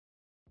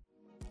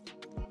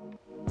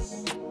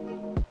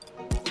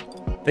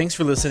Thanks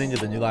for listening to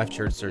the New Life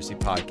Church Searcy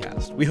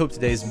podcast. We hope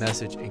today's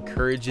message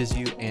encourages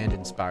you and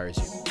inspires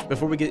you.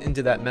 Before we get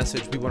into that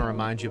message, we want to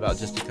remind you about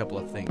just a couple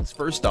of things.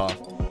 First off,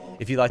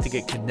 if you'd like to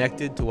get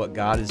connected to what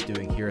God is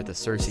doing here at the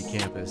Searcy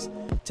campus,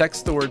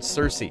 text the word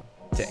Searcy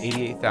to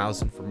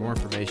 88,000 for more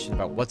information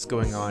about what's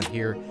going on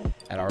here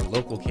at our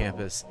local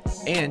campus,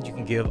 and you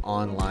can give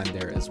online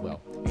there as well.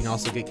 You can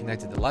also get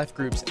connected to life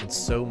groups and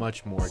so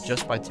much more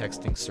just by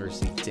texting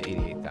Searcy to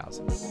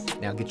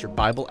 88,000. Now get your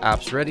Bible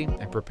apps ready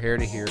and prepare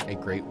to hear a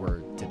great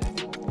word today.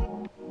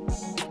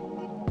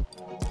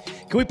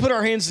 Can we put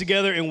our hands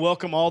together and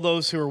welcome all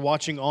those who are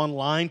watching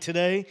online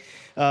today?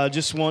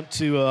 Just want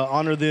to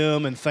honor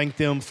them and thank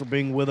them for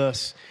being with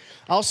us.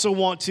 I also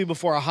want to,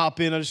 before I hop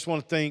in, I just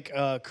want to thank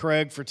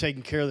Craig for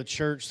taking care of the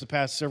church the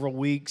past several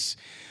weeks.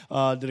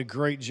 Did a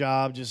great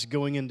job just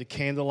going into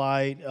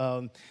candlelight.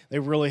 They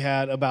really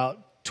had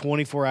about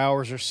 24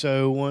 hours or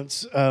so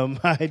once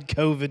I had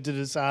COVID to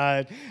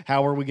decide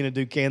how are we going to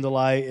do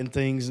candlelight and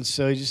things. And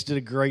so he just did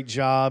a great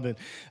job, and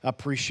I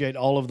appreciate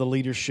all of the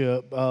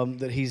leadership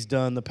that he's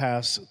done the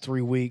past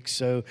 3 weeks.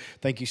 So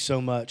thank you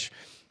so much.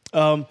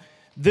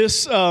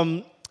 This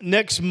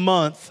next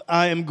month,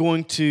 I am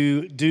going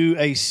to do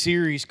a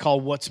series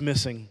called What's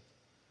Missing.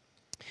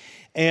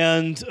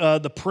 And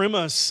the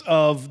premise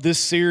of this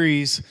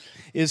series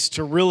is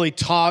to really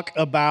talk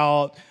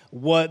about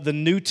what the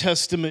New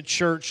Testament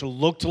church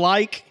looked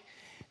like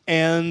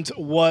and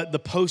what the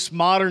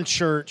postmodern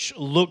church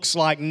looks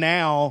like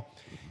now.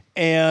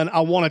 And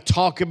I want to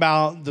talk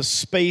about the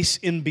space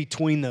in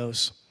between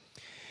those.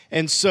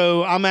 And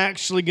so I'm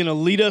actually going to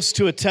lead us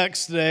to a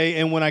text today,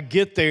 and when I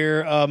get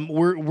there,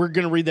 we're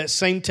going to read that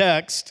same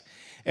text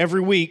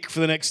every week for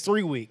the next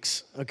 3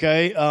 weeks,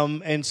 okay?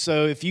 And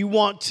so if you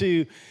want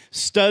to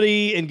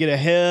study and get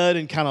ahead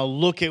and kind of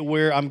look at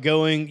where I'm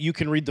going, you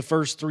can read the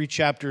first 3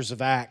 chapters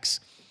of Acts.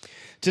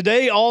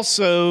 Today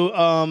also,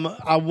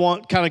 I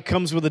want kind of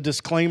comes with a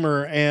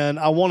disclaimer, and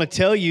I want to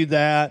tell you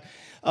that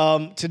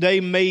today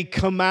may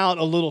come out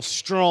a little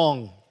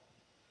strong.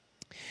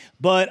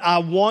 But I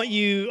want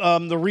you,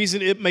 the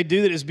reason it may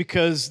do that is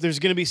because there's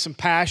going to be some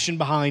passion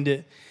behind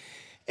it.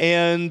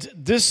 And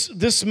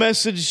this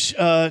message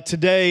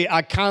today,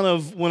 I kind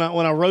of, when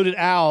I wrote it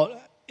out,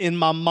 in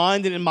my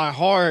mind and in my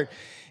heart,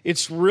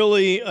 it's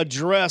really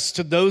addressed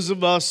to those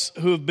of us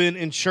who have been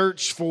in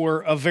church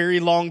for a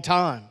very long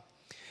time.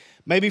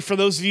 Maybe for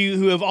those of you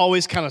who have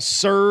always kind of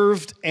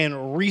served and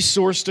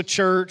resourced a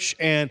church,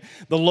 and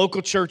the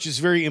local church is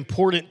very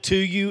important to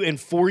you and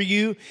for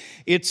you.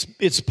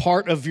 It's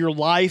part of your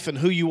life and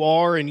who you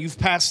are, and you've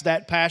passed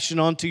that passion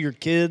on to your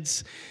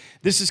kids.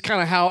 This is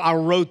kind of how I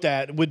wrote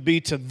that, would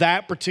be to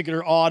that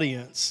particular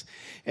audience.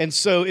 And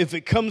so if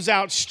it comes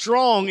out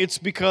strong, it's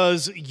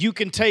because you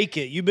can take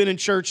it. You've been in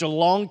church a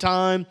long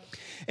time,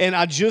 and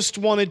I just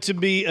wanted to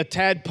be a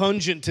tad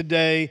pungent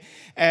today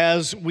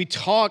as we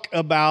talk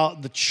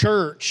about the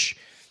church,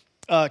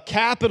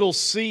 capital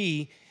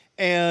C,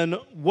 and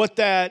what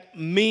that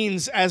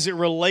means as it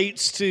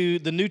relates to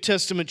the New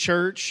Testament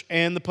church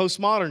and the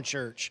postmodern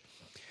church.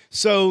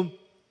 So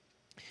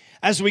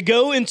as we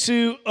go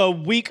into a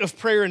week of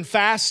prayer and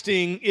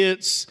fasting,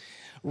 it's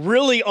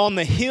really on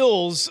the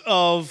heels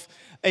of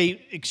an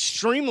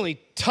extremely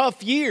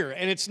tough year.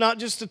 And it's not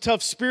just a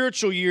tough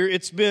spiritual year,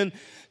 it's been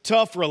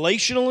tough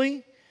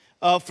relationally.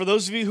 For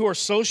those of you who are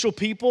social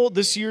people,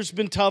 this year's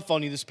been tough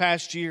on you this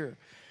past year.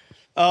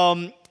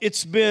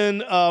 It's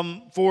been,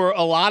 for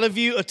a lot of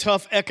you, a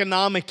tough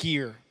economic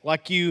year.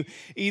 Like you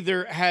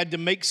either had to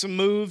make some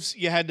moves,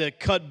 you had to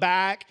cut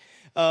back.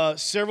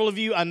 Several of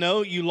you, I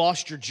know, you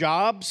lost your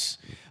jobs.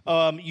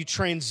 You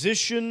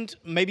transitioned.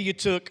 Maybe you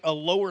took a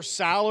lower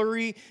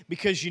salary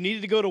because you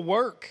needed to go to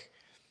work.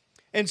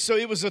 And so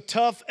it was a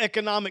tough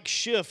economic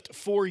shift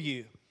for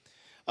you.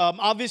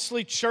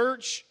 Obviously,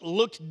 church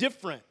looked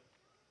different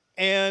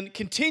and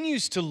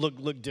continues to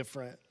look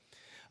different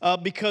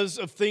because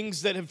of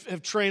things that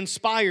have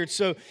transpired.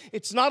 So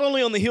it's not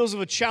only on the heels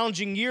of a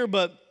challenging year,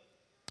 but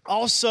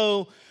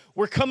also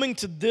we're coming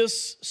to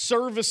this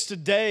service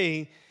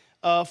today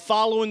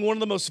following one of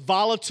the most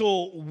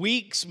volatile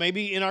weeks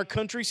maybe in our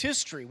country's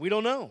history. We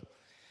don't know.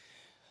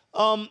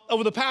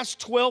 Over the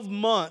past 12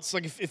 months,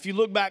 like if you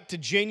look back to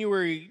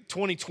January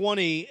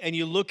 2020 and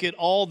you look at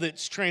all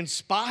that's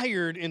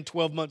transpired in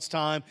 12 months'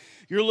 time,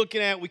 you're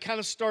looking at, we kind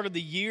of started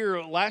the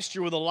year last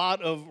year with a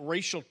lot of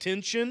racial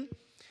tension,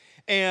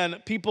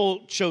 and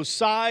people chose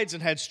sides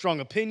and had strong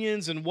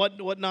opinions and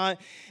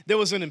whatnot. There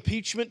was an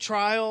impeachment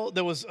trial.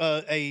 There was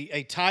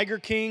a Tiger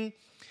King.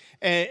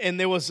 And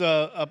there was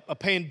a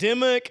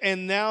pandemic,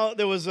 and now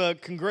there was a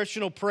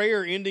congressional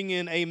prayer ending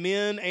in a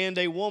man and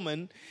a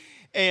woman.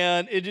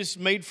 And it just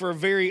made for a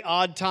very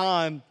odd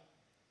time.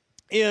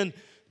 In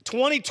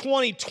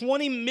 2020,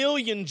 20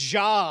 million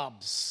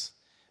jobs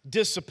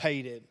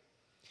dissipated.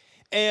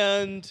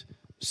 And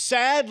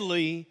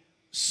sadly,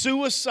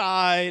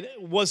 suicide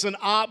was an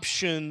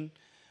option,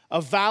 a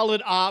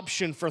valid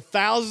option for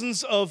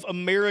thousands of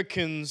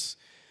Americans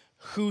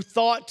who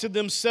thought to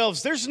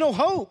themselves, there's no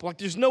hope, like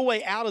there's no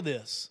way out of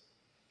this.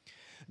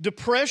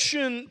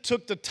 Depression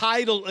took the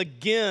title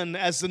again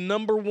as the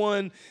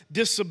 #1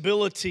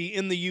 disability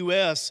in the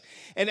U.S.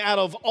 And out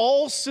of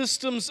all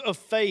systems of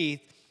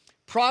faith,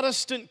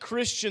 Protestant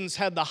Christians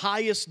had the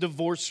highest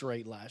divorce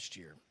rate last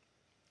year.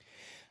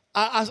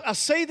 I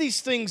say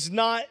these things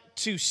not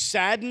to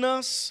sadden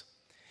us,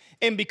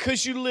 and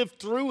because you lived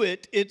through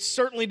it, it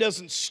certainly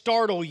doesn't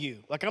startle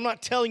you. Like, I'm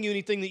not telling you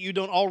anything that you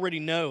don't already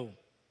know.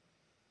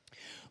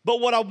 But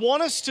what I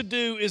want us to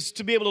do is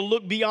to be able to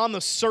look beyond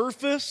the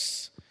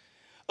surface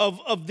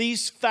of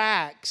these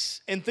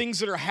facts and things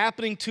that are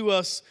happening to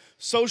us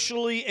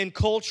socially and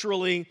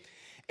culturally.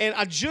 And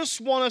I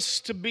just want us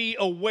to be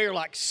aware,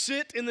 like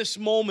sit in this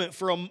moment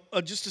for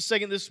just a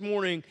second this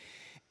morning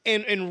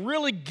and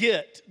really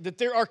get that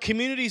there are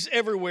communities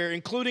everywhere,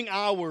 including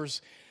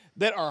ours,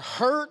 that are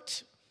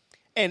hurt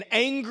and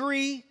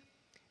angry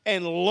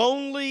and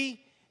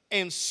lonely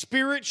and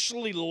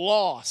spiritually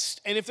lost.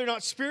 And if they're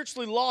not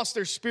spiritually lost,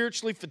 they're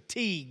spiritually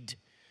fatigued.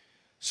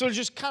 So they're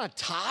just kind of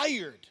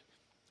tired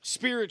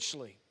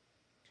spiritually.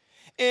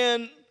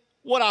 And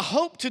what I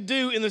hope to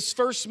do in this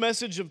first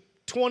message of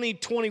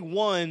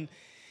 2021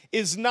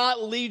 is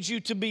not lead you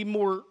to be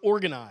more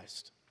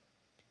organized.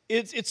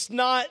 It's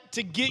not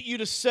to get you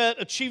to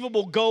set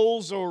achievable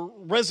goals or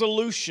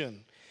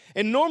resolution.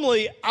 And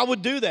normally I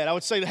would do that. I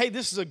would say, hey,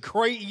 this is a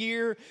great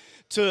year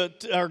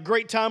or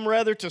great time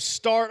rather to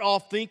start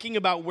off thinking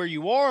about where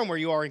you are and where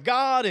you are in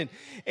God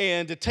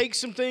and to take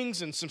some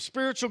things and some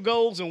spiritual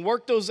goals and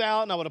work those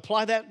out, and I would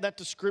apply that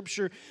to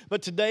Scripture.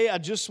 But today I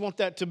just want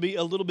that to be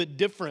a little bit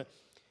different.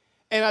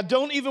 And I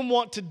don't even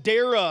want to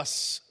dare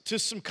us to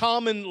some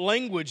common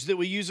language that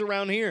we use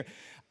around here.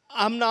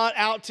 I'm not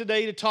out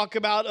today to talk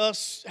about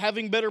us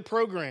having better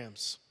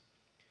programs.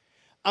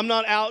 I'm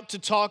not out to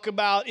talk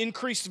about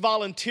increased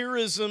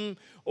volunteerism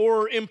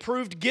or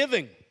improved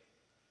giving.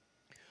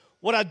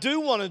 What I do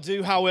want to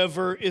do,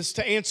 however, is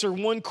to answer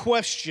one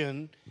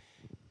question,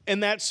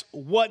 and that's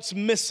what's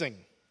missing,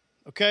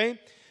 okay?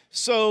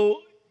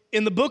 So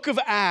in the book of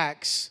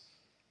Acts,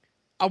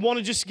 I want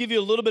to just give you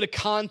a little bit of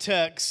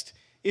context.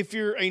 If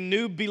you're a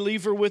new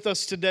believer with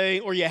us today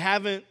or you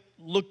haven't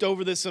looked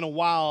over this in a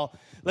while,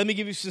 let me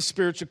give you some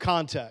spiritual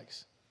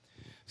context.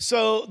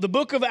 So the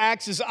book of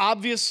Acts is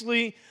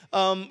obviously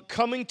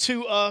coming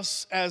to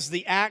us as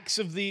the Acts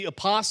of the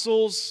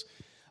Apostles.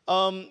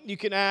 You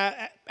can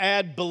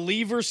add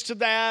believers to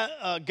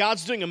that.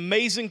 God's doing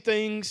amazing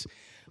things.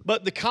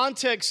 But the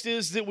context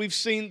is that we've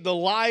seen the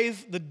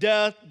life, the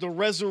death, the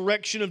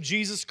resurrection of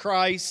Jesus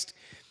Christ.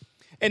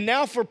 And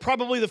now for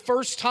probably the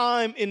first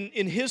time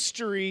in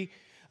history,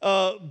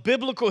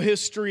 biblical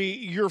history,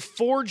 you're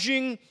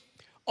forging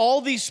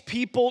all these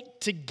people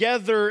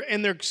together,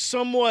 and they're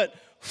somewhat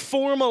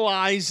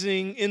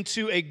formalizing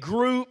into a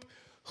group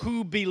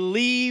who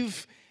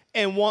believe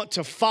and want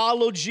to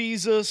follow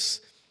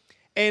Jesus.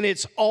 And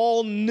it's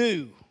all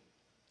new.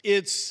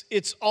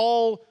 It's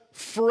all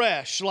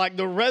fresh. Like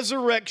the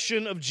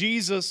resurrection of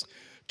Jesus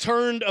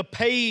turned a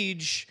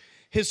page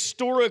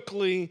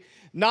historically,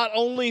 not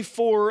only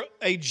for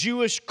a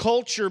Jewish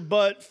culture,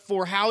 but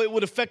for how it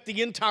would affect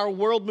the entire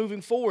world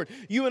moving forward.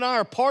 You and I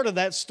are part of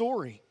that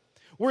story.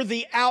 We're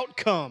the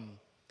outcome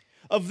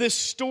of this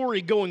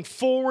story going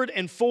forward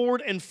and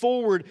forward and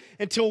forward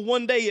until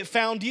one day it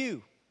found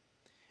you.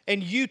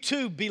 And you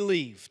too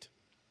believed.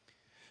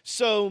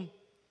 So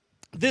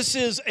this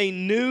is a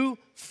new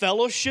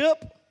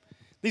fellowship.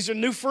 These are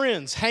new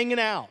friends hanging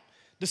out,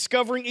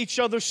 discovering each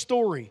other's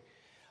story.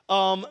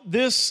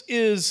 This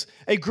is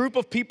a group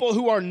of people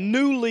who are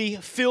newly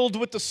filled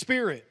with the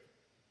Spirit.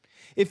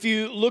 If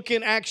you look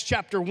in Acts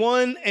chapter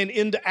 1 and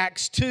into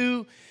Acts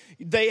 2,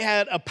 they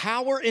had a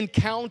power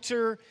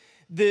encounter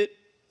that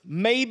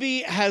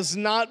maybe has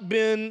not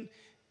been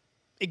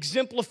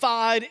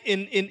exemplified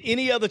in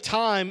any other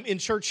time in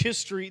church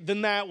history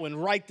than that one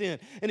right then.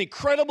 An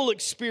incredible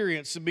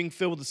experience of being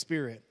filled with the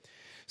Spirit.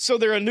 So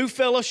they're a new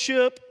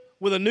fellowship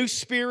with a new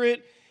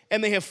spirit,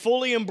 and they have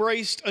fully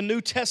embraced a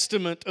New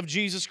Testament of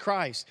Jesus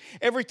Christ.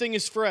 Everything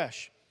is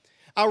fresh.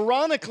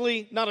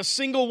 Ironically, not a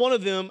single one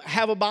of them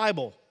have a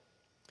Bible.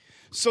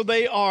 So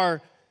they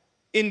are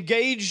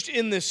engaged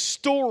in this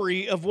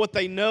story of what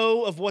they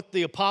know, of what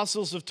the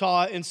apostles have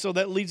taught, and so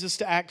that leads us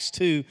to Acts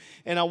 2,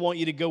 and I want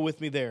you to go with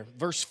me there.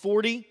 Verse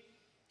 40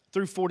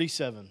 through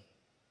 47.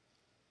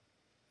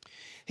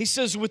 He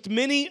says, with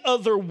many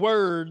other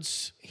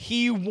words,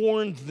 he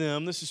warned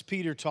them. This is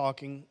Peter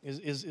talking,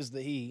 is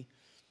the he.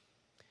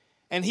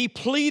 And he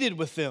pleaded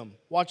with them.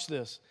 Watch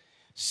this.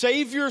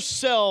 Save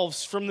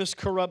yourselves from this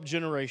corrupt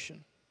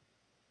generation.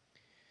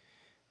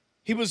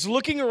 He was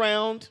looking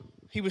around.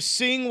 He was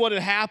seeing what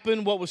had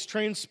happened, what was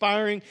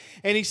transpiring.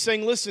 And he's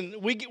saying, listen,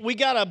 we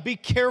got to be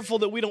careful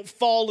that we don't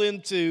fall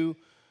into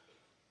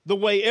the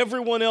way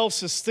everyone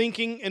else is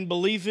thinking and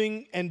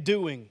believing and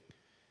doing.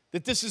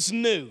 That this is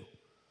new.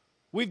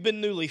 We've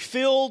been newly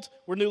filled.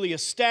 We're newly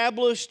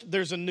established.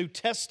 There's a New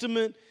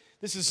Testament.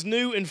 This is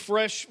new and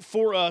fresh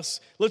for us.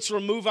 Let's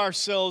remove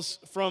ourselves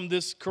from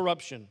this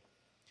corruption.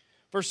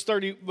 Verse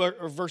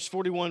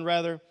 41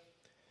 rather.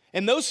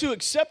 And those who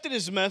accepted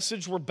his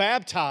message were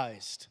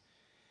baptized.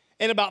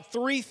 and about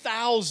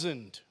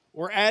 3,000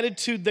 were added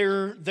to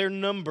their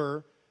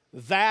number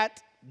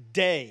that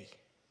day.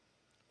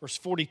 Verse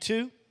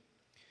 42,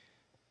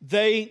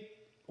 they,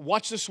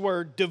 watch this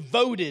word,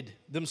 devoted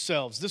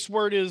themselves. This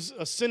word is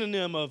a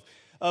synonym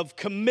of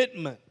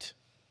commitment,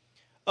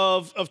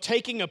 of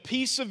taking a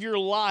piece of your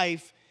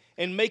life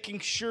and making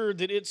sure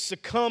that it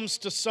succumbs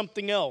to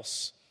something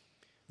else.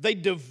 They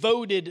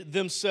devoted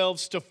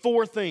themselves to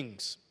 4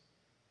 things.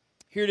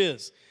 Here it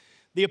is.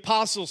 The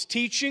apostles'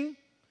 teaching,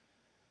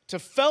 to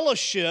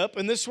fellowship,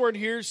 and this word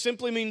here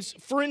simply means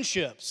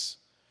friendships,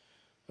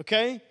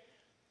 okay?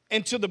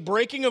 And to the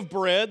breaking of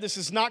bread. This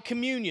is not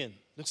communion.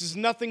 This is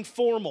nothing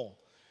formal.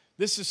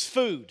 This is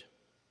food,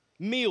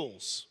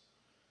 meals,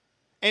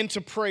 and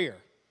to prayer.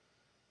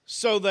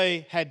 So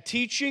they had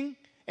teaching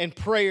and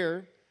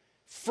prayer,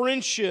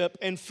 friendship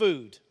and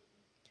food.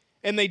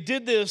 And they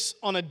did this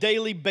on a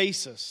daily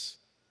basis.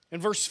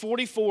 In verse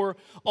 44,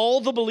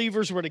 all the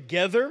believers were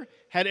together,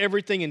 had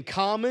everything in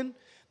common.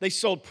 They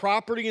sold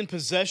property and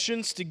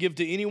possessions to give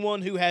to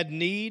anyone who had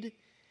need.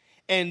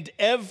 And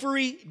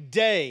every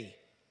day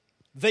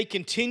they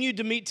continued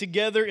to meet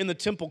together in the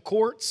temple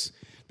courts.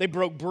 They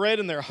broke bread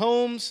in their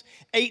homes,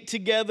 ate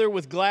together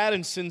with glad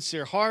and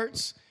sincere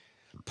hearts,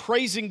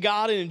 praising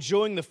God and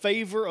enjoying the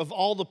favor of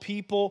all the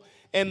people.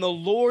 And the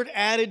Lord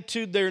added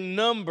to their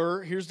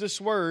number, here's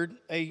this word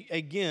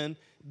again,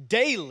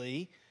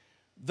 daily,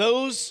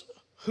 those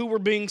who were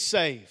being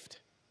saved.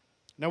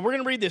 Now, we're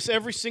going to read this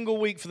every single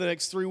week for the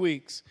next 3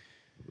 weeks.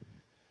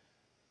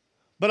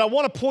 But I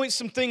want to point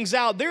some things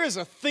out. There is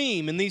a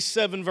theme in these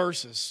 7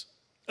 verses,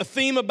 a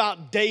theme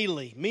about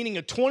daily, meaning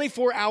a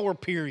 24-hour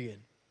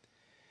period.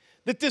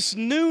 That this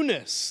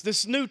newness,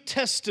 this New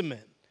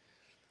Testament,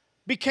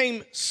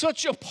 became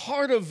such a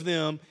part of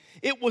them,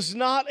 it was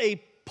not a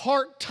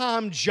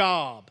part-time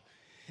job.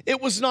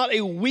 It was not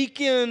a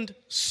weekend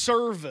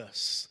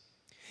service.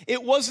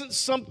 It wasn't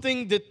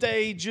something that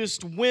they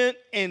just went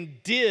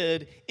and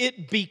did.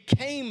 It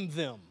became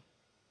them.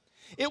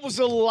 It was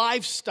a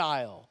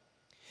lifestyle.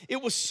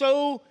 It was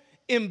so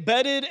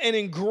embedded and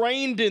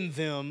ingrained in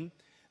them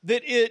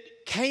that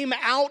it came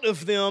out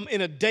of them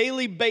in a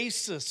daily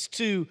basis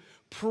to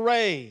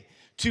pray,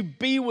 to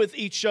be with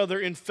each other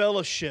in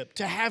fellowship,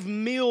 to have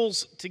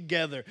meals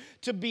together,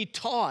 to be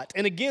taught.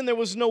 And again, there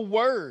was no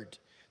word.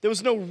 There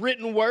was no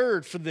written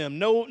word for them,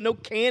 no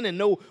canon,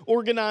 no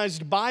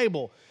organized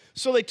Bible.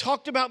 So they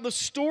talked about the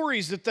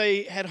stories that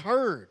they had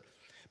heard.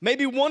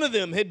 Maybe one of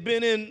them had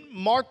been in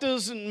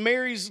Martha's and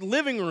Mary's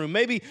living room.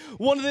 Maybe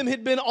one of them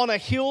had been on a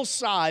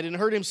hillside and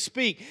heard him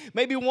speak.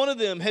 Maybe one of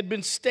them had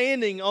been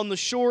standing on the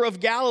shore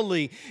of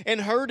Galilee and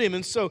heard him.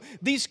 And so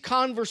these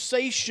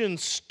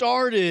conversations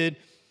started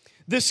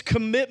this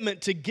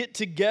commitment to get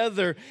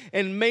together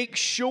and make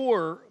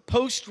sure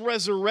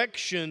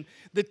post-resurrection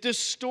that this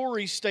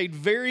story stayed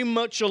very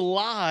much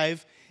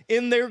alive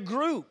in their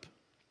group.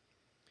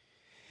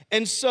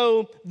 And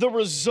so the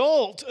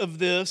result of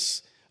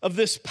this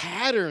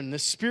pattern,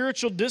 this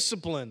spiritual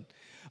discipline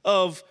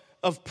of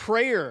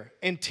prayer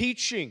and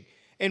teaching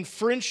and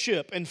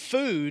friendship and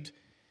food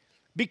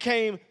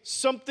became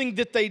something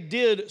that they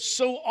did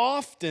so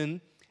often,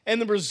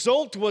 and the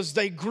result was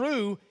they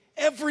grew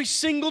every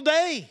single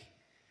day.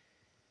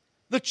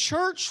 The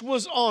church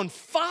was on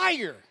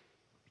fire.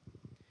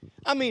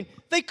 I mean,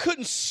 they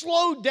couldn't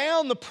slow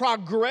down the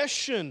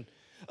progression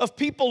of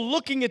people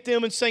looking at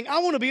them and saying,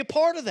 I want to be a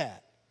part of that.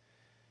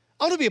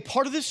 I want to be a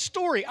part of this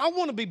story. I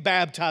want to be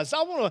baptized.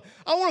 I want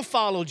to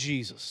follow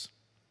Jesus.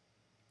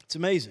 It's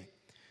amazing.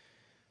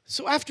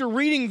 So after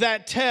reading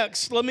that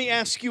text, let me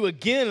ask you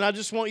again, and I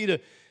just want you to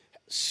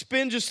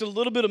spend just a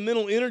little bit of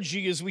mental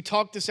energy as we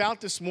talk this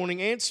out this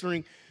morning,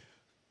 answering,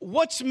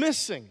 what's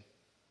missing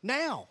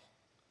now?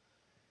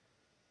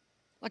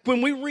 Like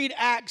when we read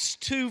Acts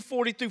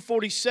 2:40 through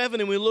 47,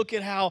 and we look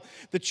at how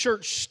the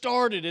church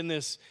started in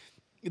this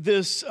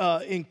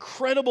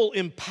incredible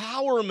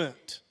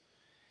empowerment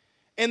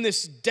and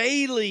this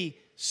daily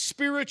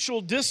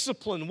spiritual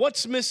discipline,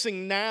 what's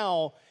missing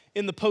now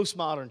in the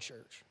postmodern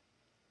church?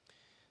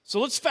 So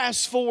let's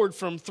fast forward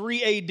from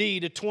 3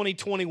 AD to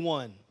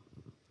 2021,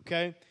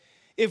 okay?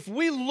 If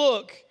we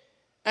look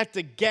at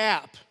the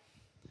gap,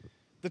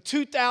 the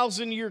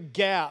 2,000-year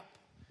gap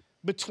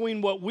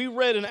between what we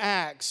read in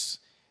Acts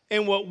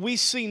and what we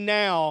see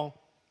now,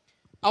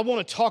 I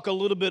want to talk a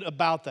little bit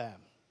about that.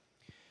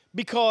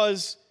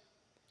 Because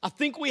I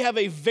think we have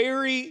a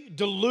very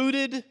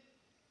diluted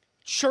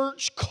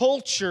church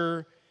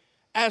culture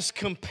as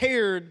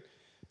compared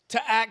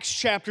to Acts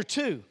chapter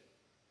 2.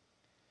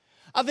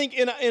 I think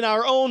in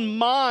our own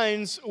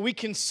minds, we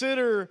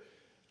consider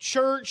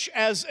church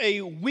as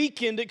a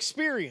weekend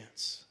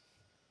experience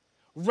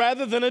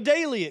rather than a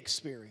daily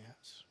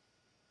experience.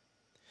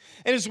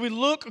 And as we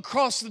look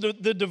across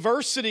the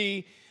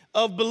diversity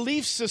of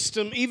belief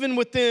system, even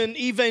within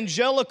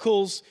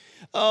evangelicals,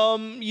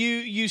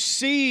 you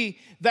see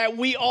that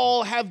we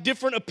all have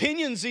different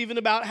opinions even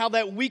about how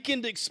that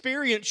weekend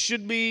experience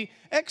should be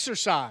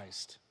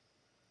exercised.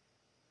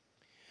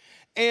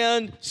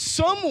 And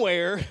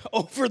somewhere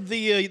over the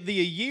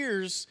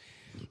years,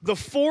 the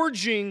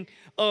forging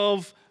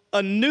of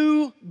a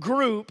new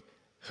group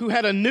who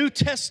had a New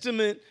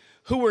Testament,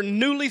 who were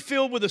newly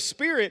filled with the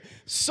Spirit,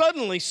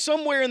 suddenly,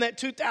 somewhere in that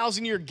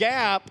 2,000-year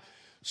gap,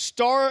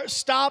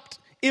 stopped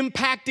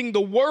impacting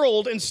the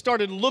world and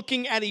started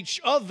looking at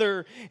each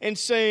other and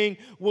saying,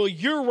 well,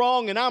 you're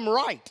wrong and I'm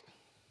right.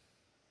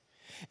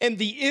 And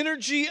the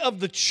energy of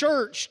the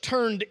church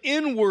turned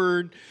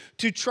inward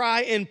to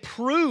try and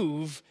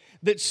prove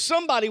that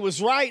somebody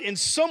was right and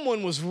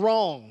someone was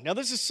wrong. Now,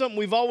 this is something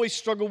we've always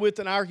struggled with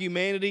in our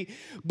humanity,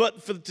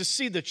 but to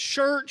see the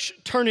church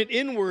turn it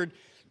inward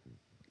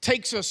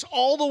takes us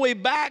all the way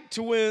back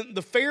to when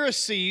the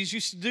Pharisees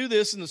used to do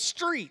this in the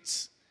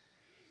streets.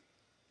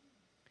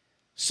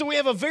 So we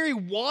have a very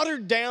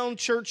watered down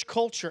church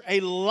culture. A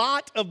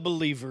lot of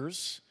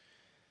believers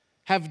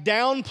have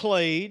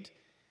downplayed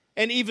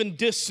and even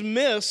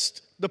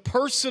dismissed the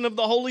person of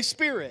the Holy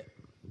Spirit.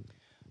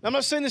 Now, I'm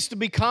not saying this to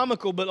be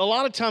comical, but a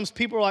lot of times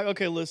people are like,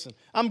 okay, listen,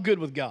 I'm good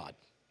with God,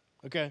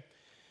 okay?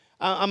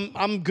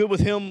 I'm good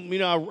with Him. You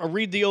know, I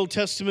read the Old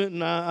Testament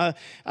and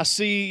I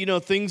see, you know,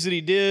 things that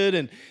He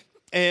did.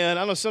 And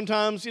I know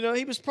sometimes, you know,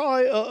 He was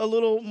probably a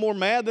little more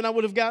mad than I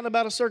would have gotten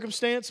about a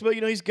circumstance. But,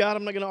 you know, He's God.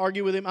 I'm not going to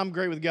argue with Him. I'm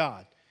great with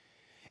God.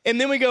 And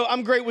then we go,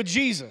 I'm great with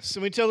Jesus.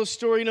 And we tell the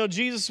story, you know,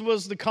 Jesus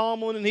was the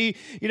calm one. And He,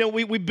 you know,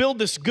 we build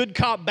this good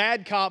cop,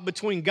 bad cop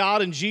between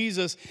God and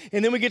Jesus.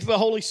 And then we get to the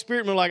Holy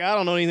Spirit and we're like, I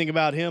don't know anything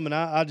about Him. And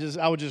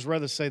I would just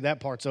rather say that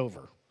part's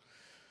over.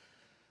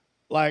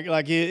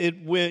 Like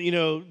it went, you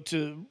know,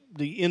 to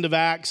the end of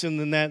Acts, and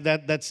then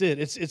that's it.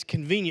 It's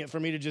convenient for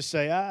me to just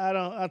say,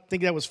 I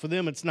think that was for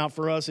them. It's not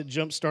for us. It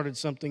jump-started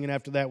something, and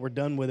after that, we're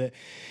done with it.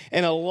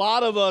 And a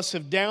lot of us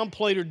have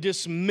downplayed or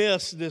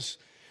dismissed this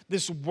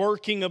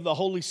working of the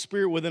Holy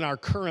Spirit within our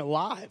current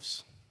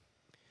lives.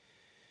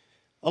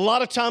 A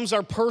lot of times,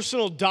 our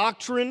personal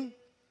doctrine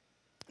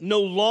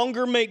no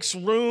longer makes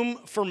room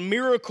for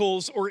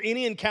miracles or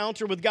any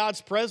encounter with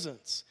God's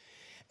presence.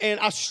 And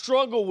I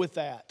struggle with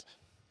that.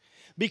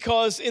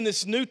 Because in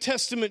this New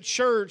Testament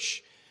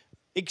church,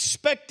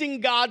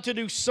 expecting God to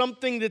do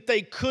something that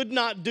they could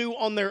not do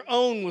on their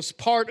own was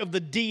part of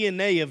the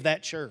DNA of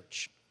that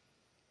church.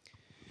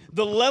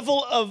 The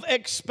level of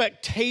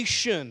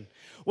expectation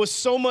was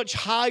so much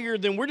higher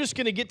than we're just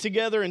going to get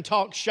together and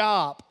talk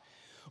shop,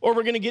 or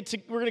we're going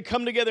to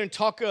come together and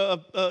talk,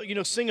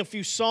 sing a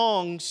few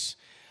songs.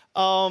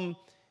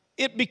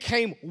 It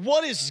became,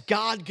 what is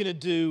God going to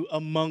do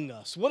among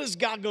us? What is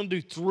God going to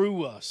do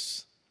through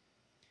us?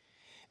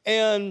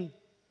 And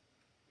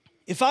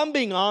if I'm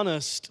being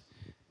honest,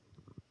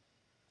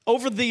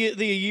 over the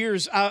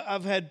years,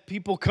 I've had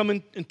people come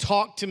in and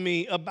talk to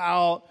me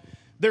about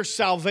their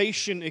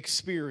salvation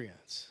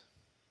experience.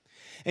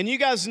 And you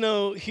guys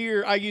know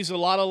here I use a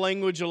lot of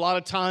language a lot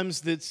of times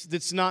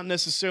that's not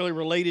necessarily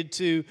related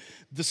to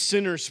the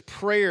sinner's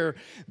prayer,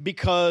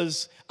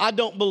 because I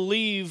don't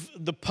believe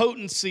the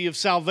potency of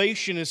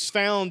salvation is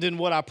found in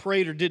what I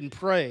prayed or didn't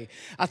pray.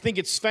 I think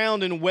it's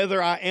found in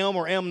whether I am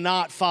or am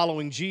not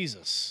following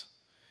Jesus.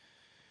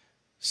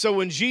 So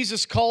when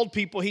Jesus called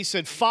people, He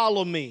said,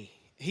 follow me.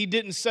 He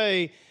didn't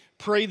say,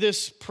 pray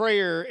this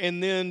prayer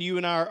and then you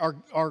and I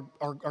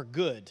are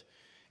good.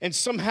 And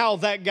somehow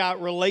that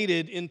got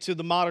related into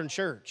the modern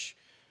church.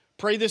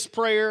 Pray this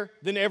prayer,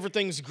 then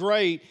everything's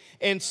great.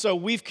 And so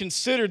we've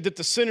considered that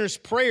the sinner's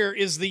prayer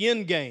is the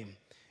end game.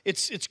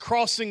 It's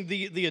crossing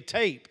the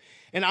tape.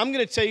 And I'm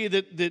going to tell you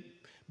that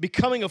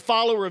becoming a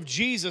follower of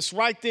Jesus,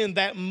 right then,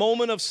 that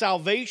moment of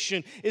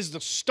salvation is the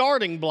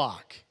starting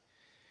block.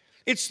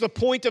 It's the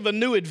point of a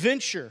new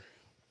adventure.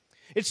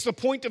 It's the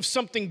point of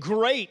something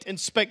great and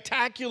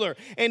spectacular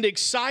and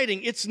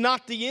exciting. It's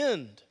not the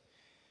end.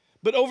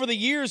 But over the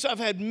years, I've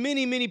had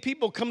many, many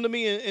people come to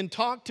me and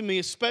talk to me,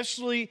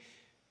 especially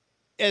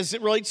as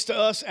it relates to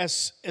us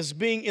as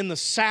being in the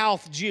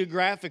South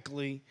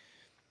geographically.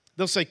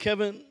 They'll say,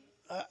 Kevin,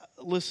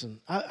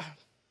 listen, I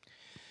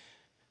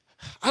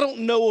don't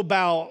know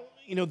about,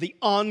 the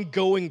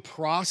ongoing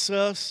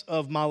process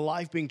of my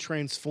life being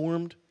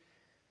transformed.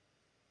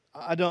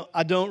 I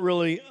don't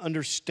really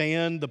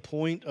understand the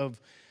point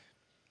of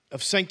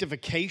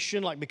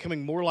sanctification, like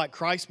becoming more like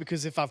Christ,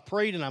 because if I've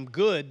prayed and I'm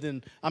good,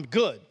 then I'm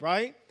good,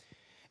 right?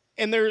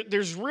 And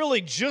there's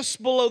really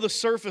just below the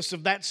surface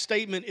of that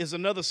statement is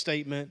another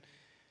statement,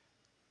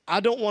 I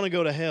don't want to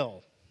go to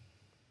hell.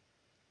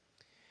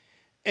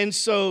 And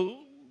so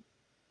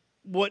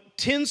what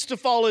tends to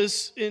fall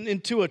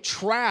into a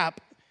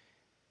trap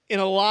in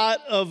a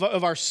lot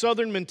of our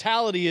Southern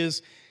mentality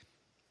is,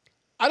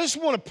 I just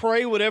want to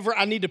pray whatever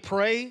I need to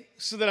pray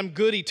so that I'm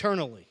good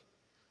eternally.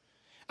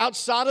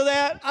 Outside of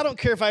that, I don't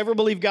care if I ever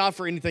believe God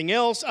for anything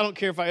else. I don't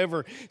care if I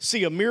ever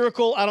see a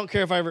miracle. I don't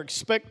care if I ever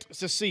expect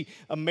to see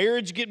a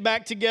marriage get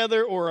back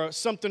together or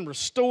something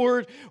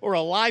restored or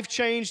a life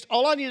changed.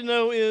 All I need to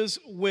know is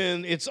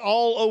when it's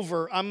all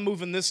over, I'm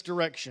moving this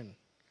direction.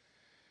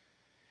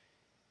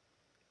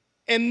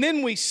 And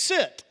then we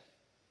sit.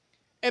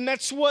 And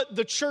that's what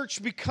the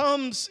church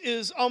becomes,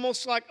 is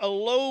almost like a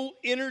low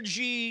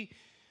energy,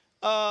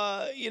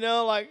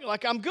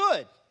 like I'm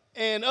good.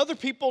 And other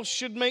people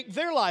should make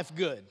their life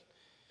good.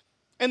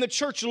 And the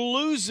church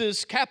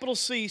loses, capital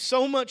C,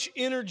 so much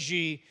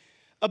energy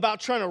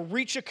about trying to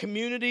reach a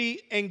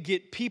community and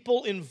get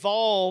people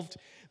involved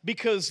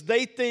because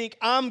they think,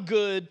 I'm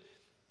good,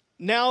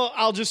 now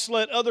I'll just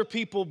let other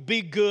people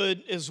be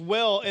good as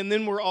well, and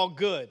then we're all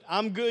good.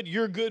 I'm good,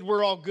 you're good,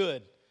 we're all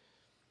good.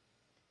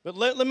 But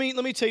let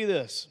me tell you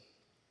this.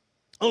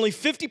 Only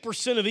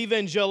 50% of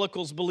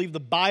evangelicals believe the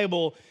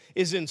Bible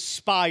is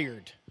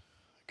inspired,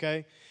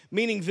 okay?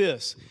 Meaning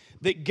this,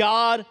 that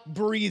God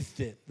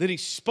breathed it, that he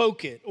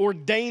spoke it,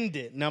 ordained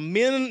it. Now,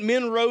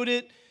 men wrote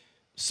it,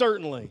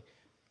 certainly,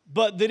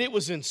 but that it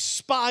was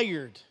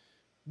inspired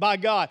by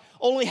God.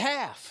 Only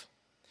half.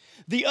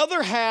 The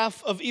other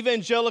half of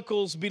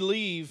evangelicals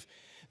believe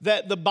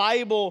that the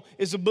Bible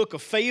is a book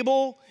of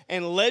fable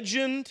and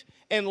legend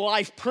and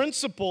life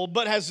principle,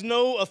 but has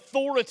no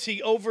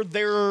authority over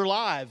their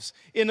lives.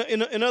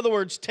 In other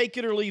words, take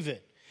it or leave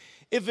it.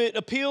 If it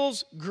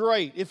appeals,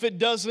 great. If it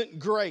doesn't,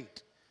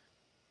 great.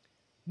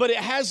 But it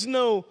has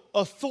no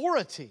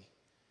authority.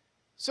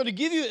 So to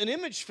give you an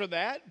image for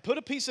that, put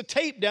a piece of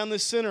tape down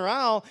this center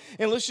aisle,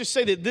 and let's just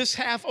say that this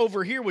half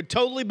over here would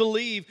totally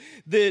believe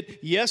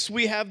that, yes,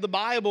 we have the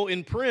Bible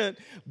in print,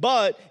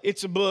 but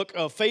it's a book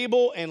of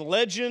fable and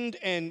legend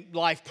and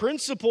life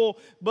principle,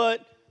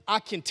 but I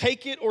can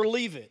take it or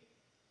leave it.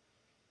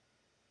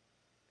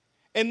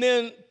 And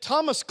then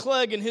Thomas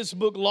Clegg in his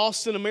book,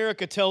 Lost in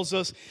America, tells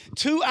us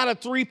 2 out of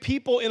 3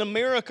 people in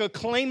America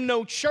claim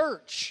no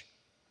church.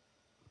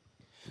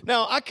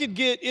 Now, I could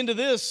get into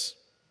this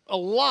a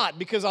lot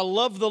because I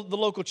love the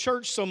local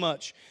church so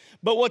much.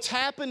 But what's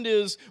happened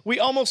is we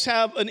almost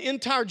have an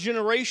entire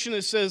generation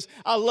that says,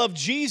 I love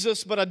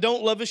Jesus, but I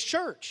don't love his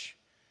church.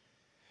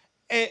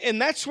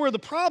 And that's where the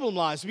problem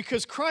lies,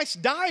 because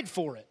Christ died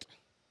for it.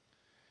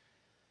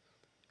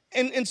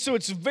 And so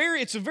it's a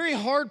very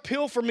hard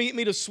pill for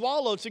me to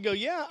swallow, to go,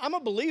 yeah, I'm a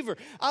believer.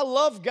 I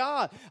love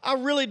God. I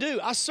really do.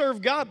 I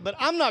serve God, but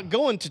I'm not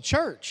going to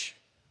church.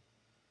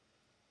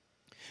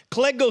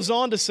 Clegg goes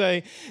on to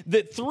say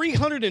that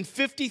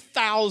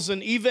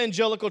 350,000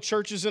 evangelical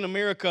churches in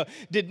America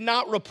did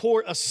not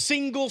report a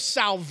single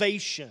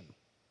salvation.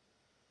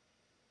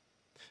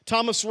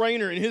 Thomas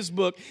Rainer, in his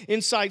book,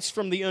 Insights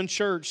from the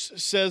Unchurched,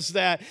 says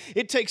that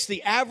it takes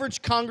the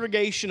average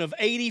congregation of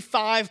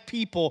 85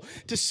 people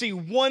to see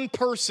one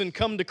person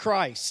come to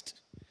Christ.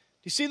 Do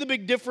you see the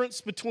big difference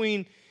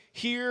between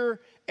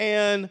here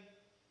and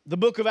the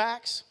book of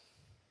Acts?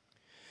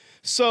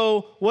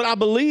 So what I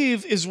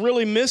believe is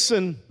really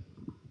missing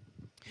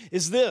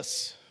is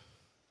this: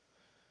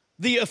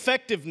 the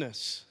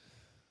effectiveness.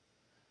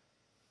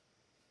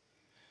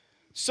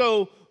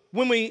 So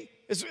when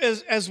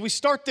as we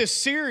start this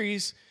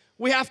series,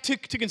 we have to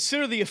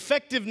consider the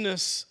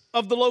effectiveness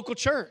of the local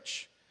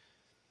church.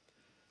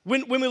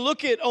 When we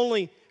look at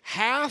only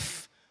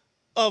half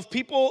of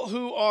people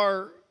who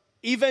are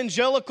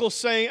evangelical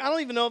saying, I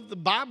don't even know if the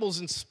Bible's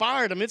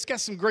inspired. I mean, it's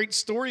got some great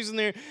stories in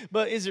there,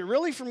 but is it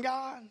really from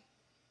God?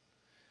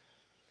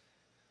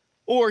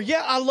 Or,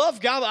 yeah, I love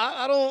God, but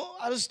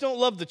I just don't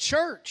love the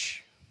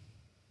church.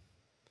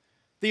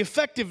 The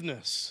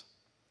effectiveness.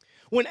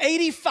 When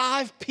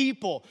 85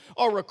 people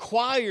are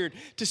required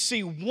to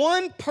see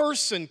one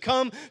person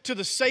come to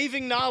the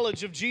saving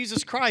knowledge of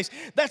Jesus Christ,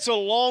 that's a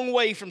long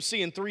way from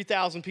seeing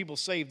 3,000 people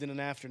saved in an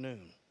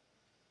afternoon.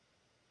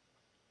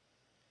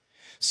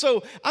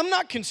 So I'm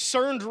not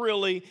concerned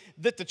really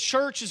that the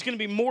church is going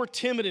to be more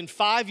timid in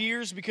 5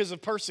 years because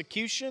of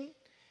persecution.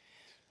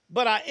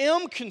 But I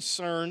am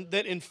concerned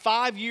that in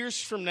 5 years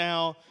from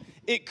now,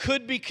 it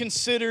could be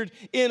considered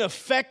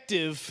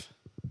ineffective,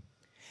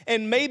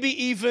 and maybe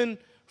even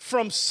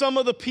from some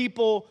of the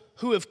people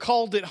who have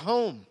called it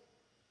home.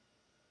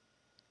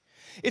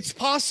 It's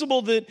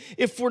possible that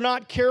if we're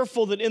not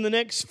careful, that in the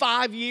next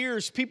 5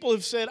 years, people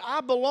have said,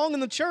 I belong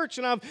in the church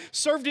and I've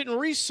served it and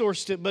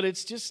resourced it, but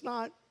it's just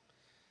not,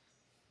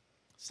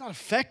 it's not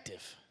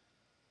effective.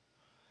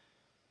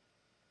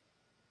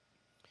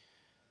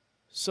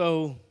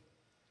 So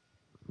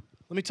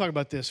let me talk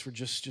about this for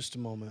just a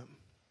moment.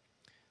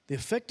 The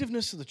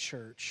effectiveness of the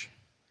church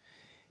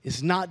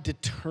is not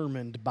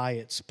determined by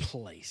its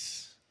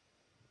place.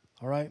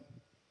 All right?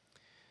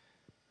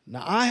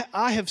 Now,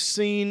 I have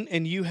seen,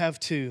 and you have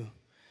too,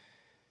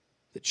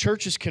 that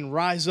churches can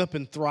rise up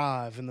and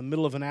thrive in the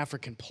middle of an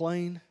African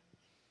plain,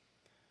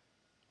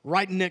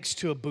 right next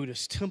to a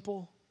Buddhist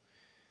temple,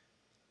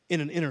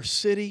 in an inner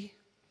city,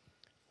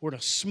 or in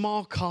a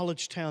small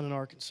college town in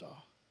Arkansas.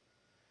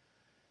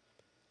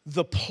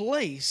 The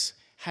place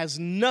has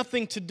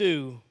nothing to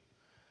do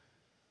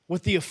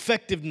with the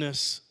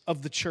effectiveness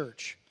of the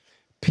church.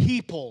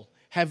 People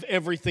have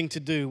everything to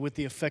do with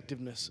the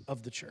effectiveness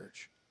of the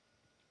church.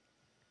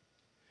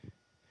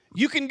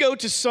 You can go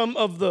to some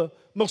of the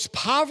most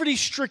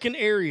poverty-stricken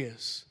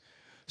areas,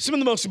 some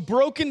of the most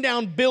broken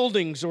down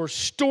buildings or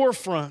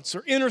storefronts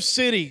or inner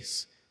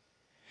cities,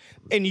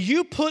 and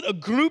you put a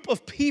group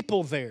of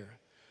people there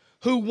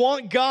who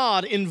want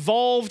God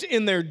involved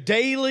in their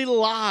daily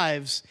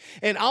lives,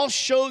 and I'll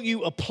show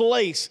you a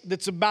place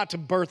that's about to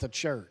birth a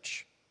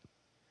church.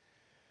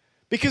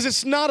 Because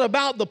it's not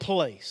about the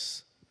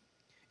place.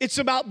 It's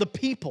about the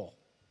people.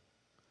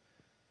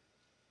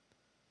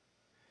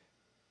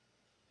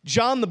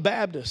 John the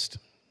Baptist,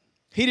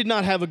 he did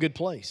not have a good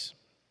place.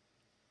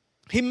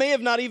 He may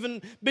have not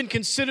even been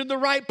considered the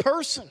right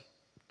person.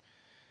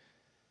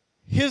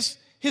 His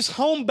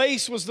home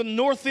base was the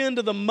north end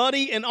of the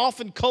muddy and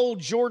often cold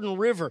Jordan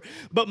River.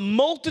 But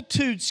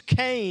multitudes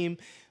came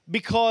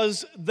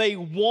because they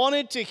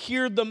wanted to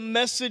hear the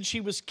message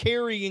he was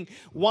carrying.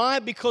 Why?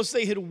 Because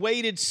they had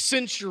waited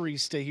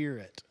centuries to hear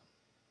it.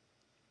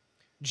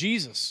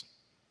 Jesus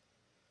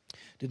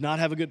did not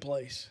have a good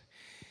place.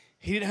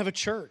 He didn't have a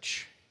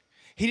church.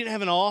 He didn't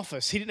have an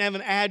office. He didn't have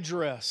an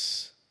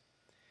address.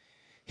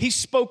 He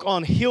spoke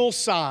on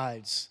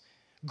hillsides,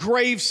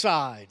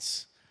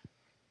 gravesides,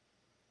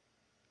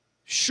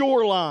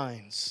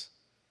 shorelines.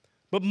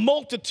 But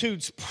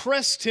multitudes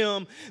pressed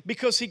him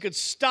because he could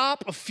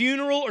stop a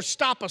funeral or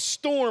stop a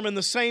storm in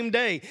the same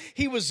day.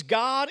 He was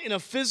God in a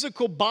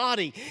physical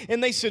body.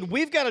 And they said,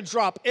 we've got to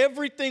drop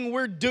everything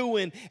we're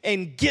doing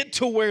and get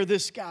to where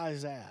this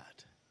guy's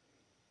at.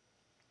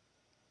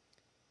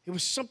 It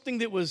was something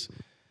that was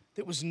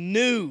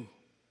new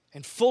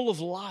and full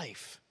of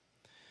life.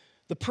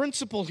 The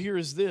principle here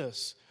is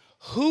this: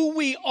 who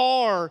we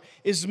are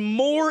is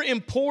more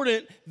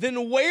important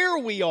than where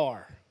we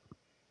are.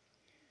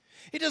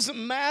 It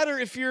doesn't matter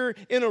if you're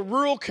in a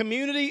rural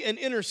community, an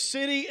inner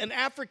city, an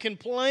African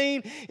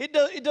plain.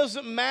 It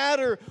doesn't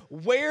matter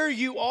where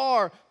you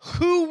are.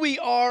 Who we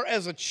are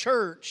as a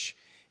church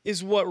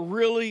is what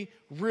really,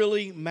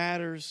 really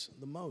matters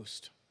the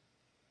most.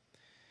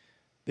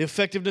 The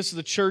effectiveness of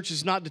the church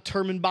is not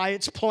determined by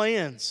its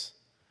plans.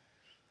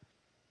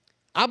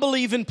 I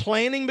believe in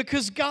planning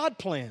because God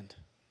planned.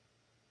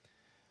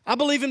 I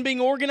believe in being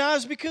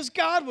organized because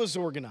God was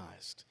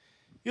organized.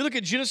 You look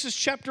at Genesis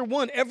chapter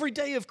 1, every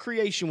day of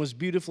creation was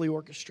beautifully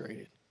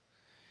orchestrated.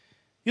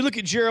 You look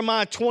at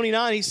Jeremiah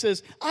 29, he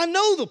says, I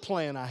know the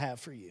plan I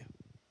have for you.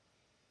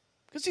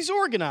 Because he's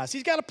organized,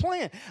 he's got a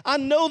plan. I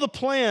know the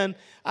plan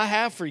I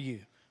have for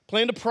you.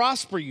 Plan to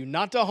prosper you,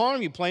 not to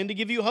harm you. Plan to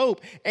give you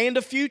hope and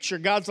a future.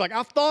 God's like,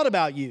 I've thought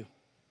about you.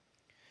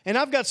 And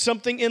I've got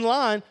something in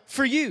line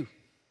for you.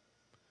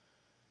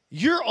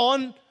 You're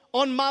on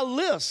my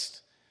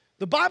list.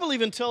 The Bible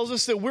even tells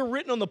us that we're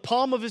written on the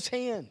palm of his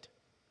hand.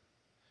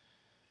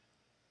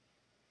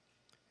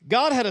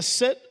 God had a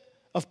set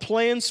of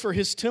plans for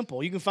his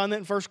temple. You can find that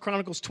in 1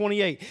 Chronicles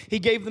 28. He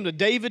gave them to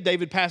David.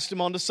 David passed them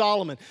on to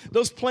Solomon.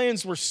 Those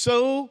plans were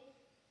so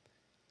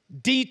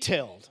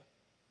detailed.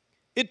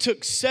 It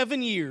took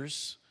 7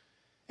 years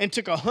and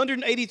took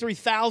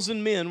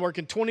 183,000 men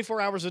working 24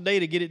 hours a day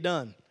to get it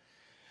done.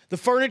 The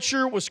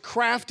furniture was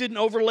crafted and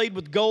overlaid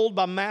with gold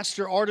by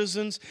master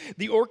artisans.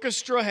 The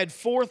orchestra had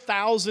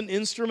 4,000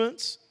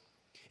 instruments.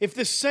 If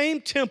the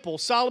same temple,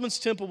 Solomon's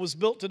temple, was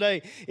built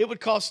today, it would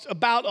cost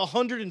about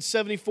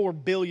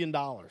 $174 billion.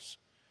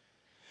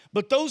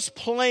 But those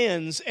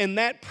plans and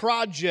that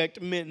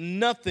project meant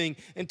nothing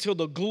until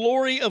the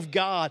glory of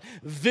God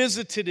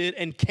visited it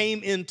and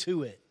came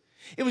into it.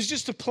 It was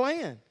just a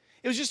plan.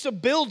 It was just a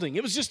building.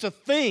 It was just a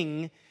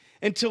thing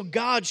until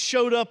God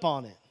showed up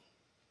on it.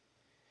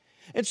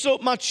 And so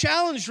my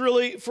challenge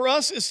really for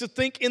us is to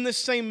think in the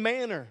same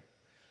manner.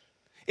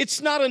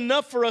 It's not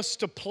enough for us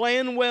to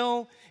plan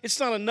well. It's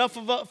not enough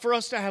for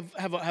us to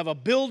have a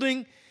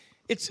building.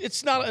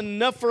 It's not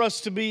enough for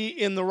us to be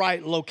in the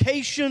right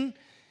location.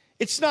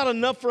 It's not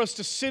enough for us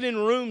to sit in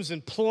rooms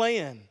and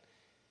plan.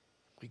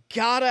 We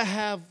gotta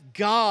have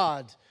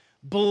God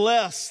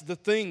bless the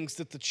things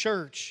that the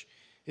church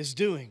is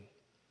doing.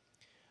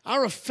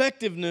 Our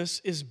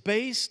effectiveness is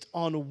based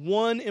on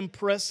one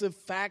impressive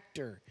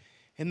factor,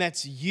 and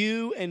that's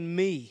you and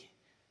me,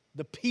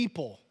 the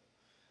people.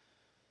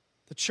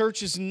 The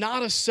church is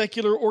not a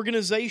secular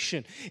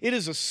organization. It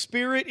is a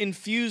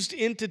spirit-infused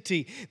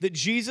entity that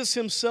Jesus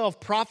himself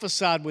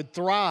prophesied would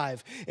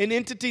thrive, an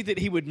entity that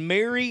he would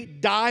marry,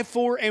 die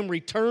for, and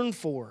return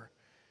for.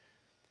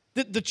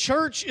 The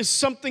church is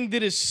something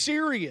that is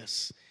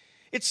serious.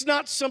 It's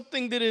not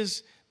something that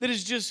is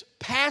just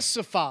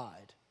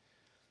pacified,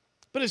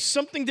 but it's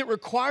something that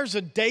requires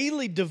a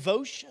daily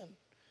devotion.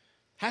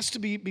 Has to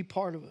be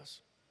part of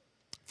us.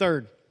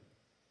 Third,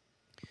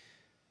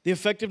 the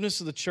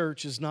effectiveness of the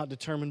church is not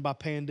determined by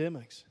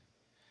pandemics.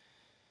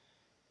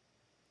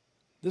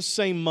 This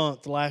same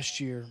month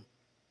last year,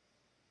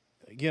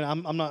 again,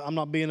 I'm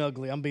not being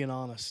ugly, I'm being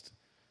honest.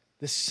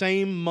 This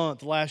same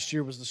month last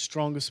year was the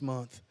strongest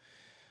month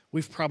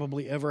we've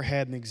probably ever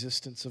had in the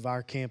existence of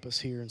our campus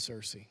here in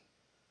Searcy.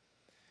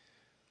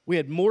 We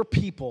had more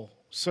people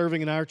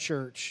serving in our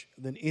church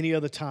than any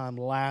other time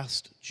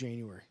last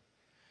January.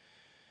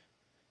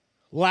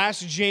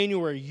 Last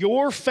January,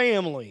 your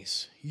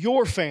families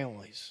were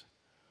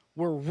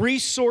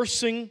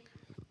resourcing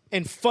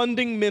and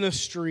funding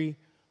ministry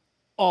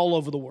all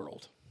over the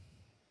world,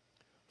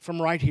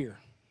 from right here.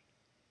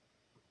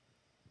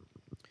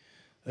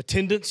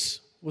 Attendance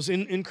was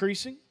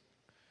increasing,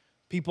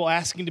 people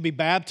asking to be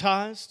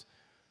baptized.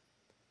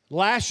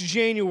 Last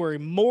January,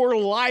 more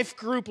life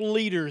group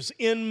leaders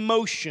in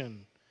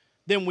motion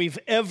than we've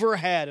ever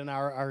had in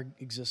our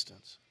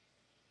existence.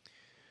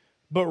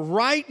 But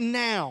right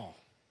now,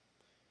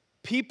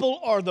 people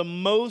are the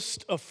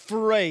most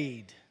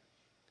afraid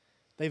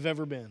they've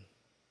ever been.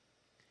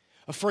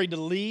 Afraid to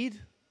lead,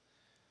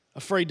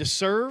 afraid to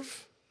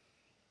serve,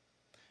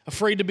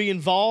 afraid to be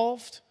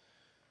involved,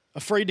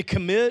 afraid to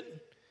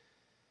commit.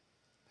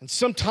 And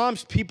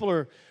sometimes people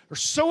are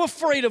so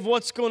afraid of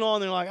what's going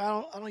on, they're like,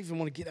 I don't even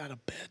want to get out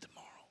of bed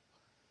tomorrow.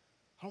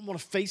 I don't want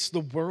to face the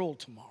world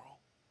tomorrow.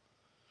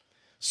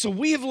 So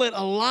we have let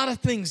a lot of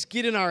things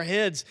get in our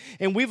heads,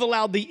 and we've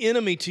allowed the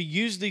enemy to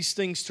use these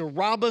things to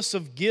rob us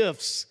of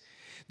gifts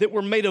that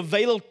were made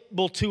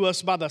available to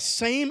us by the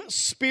same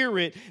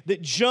Spirit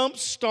that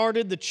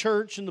jump-started the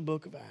church in the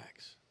book of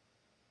Acts.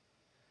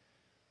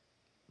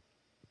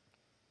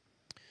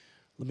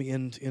 Let me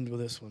end with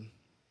this one.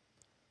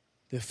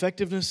 The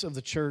effectiveness of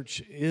the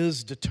church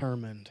is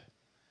determined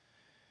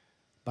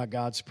by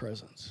God's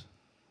presence.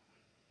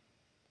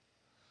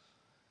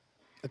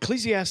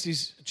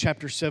 Ecclesiastes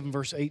chapter 7,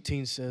 verse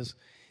 18 says,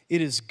 "It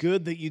is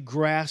good that you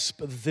grasp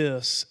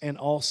this and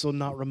also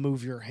not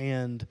remove your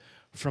hand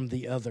from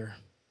the other."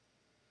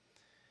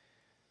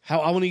 How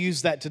I want to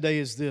use that today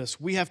is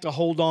this. We have to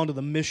hold on to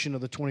the mission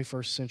of the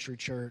 21st century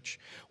church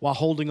while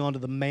holding on to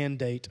the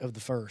mandate of the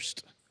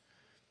first.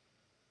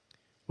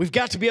 We've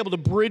got to be able to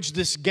bridge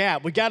this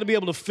gap. We've got to be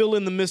able to fill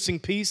in the missing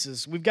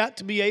pieces. We've got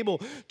to be able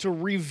to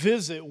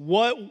revisit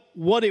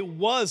what it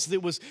was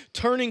that was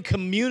turning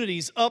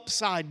communities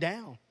upside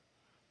down.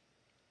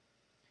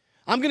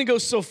 I'm going to go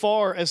so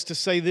far as to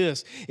say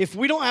this. If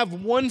we don't have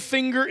one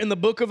finger in the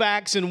book of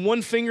Acts and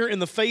one finger in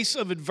the face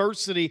of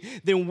adversity,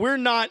 then we're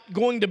not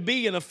going to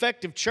be an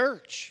effective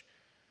church.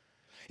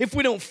 If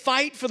we don't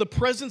fight for the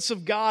presence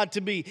of God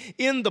to be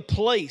in the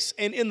place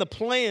and in the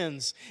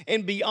plans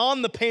and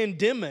beyond the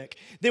pandemic,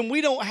 then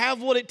we don't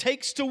have what it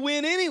takes to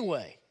win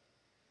anyway.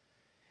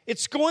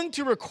 It's going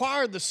to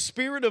require the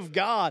Spirit of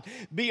God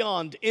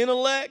beyond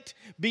intellect,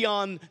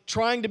 beyond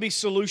trying to be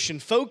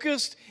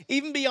solution-focused,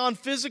 even beyond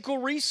physical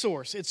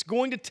resource. It's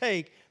going to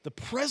take the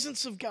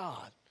presence of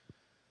God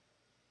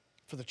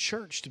for the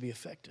church to be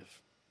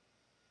effective.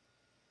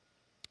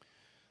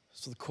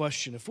 So the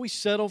question, if we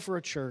settle for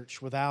a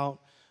church without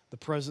the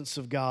presence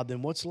of God,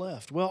 then what's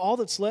left? Well, all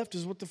that's left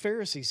is what the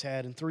Pharisees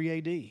had in 3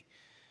 AD.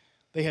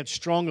 They had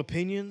strong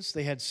opinions,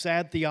 they had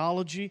sad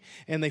theology,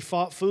 and they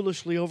fought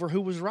foolishly over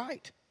who was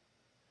right.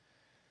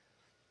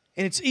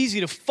 And it's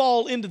easy to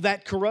fall into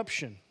that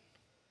corruption.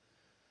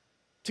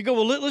 To go,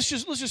 well, let's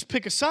just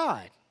pick a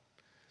side.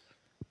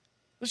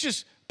 Let's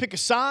just pick a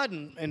side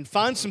and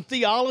find some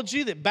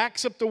theology that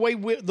backs up the way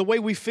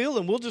we feel,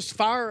 and we'll just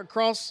fire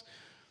across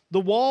the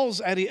walls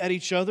at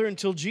each other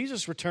until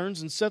Jesus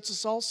returns and sets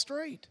us all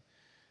straight.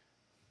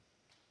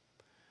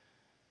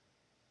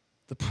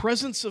 The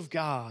presence of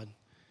God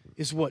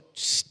is what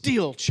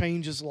still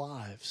changes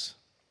lives.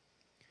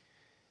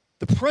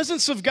 The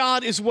presence of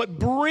God is what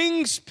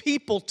brings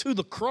people to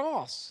the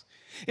cross.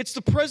 It's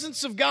the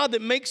presence of God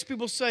that makes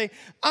people say,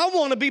 I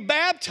want to be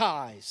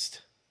baptized.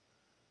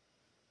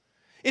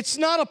 It's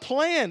not a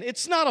plan.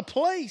 It's not a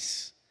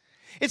place.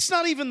 It's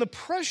not even the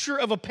pressure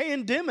of a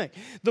pandemic.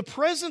 The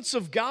presence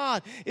of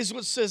God is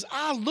what says,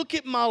 I look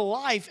at my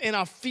life and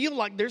I feel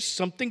like there's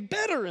something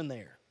better in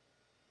there.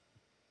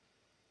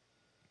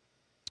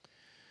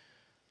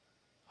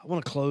 I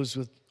want to close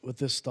with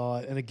this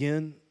thought. And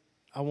again,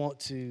 I want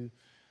to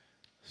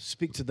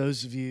speak to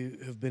those of you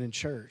who have been in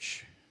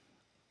church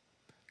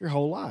your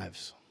whole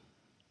lives.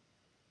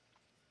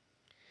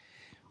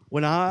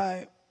 When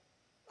I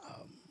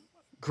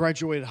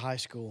graduated high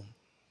school,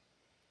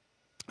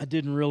 I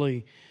didn't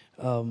really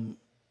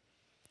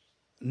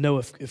know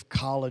if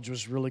college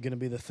was really going to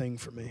be the thing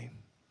for me.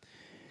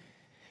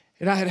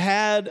 And I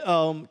had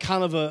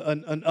kind of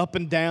an up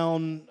and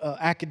down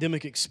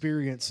academic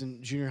experience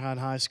in junior high and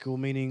high school,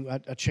 meaning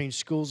I changed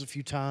schools a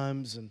few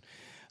times.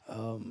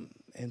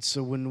 And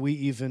so when we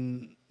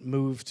even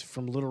moved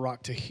from Little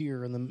Rock to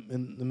here in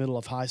the middle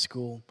of high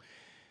school,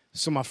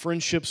 so my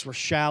friendships were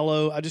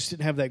shallow. I just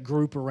didn't have that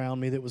group around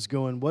me that was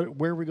going,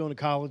 where are we going to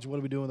college? What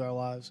are we doing with our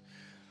lives?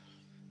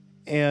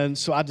 And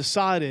so I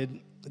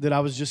decided that I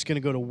was just going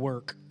to go to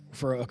work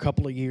for a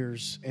couple of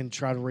years and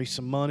try to raise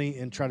some money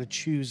and try to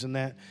choose in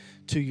that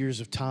 2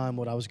 years of time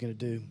what I was going to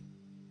do.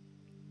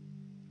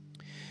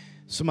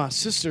 So my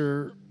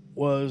sister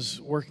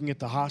was working at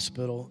the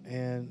hospital,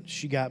 and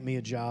she got me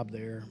a job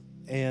there.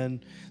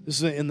 And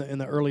this is in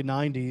the early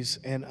 90s,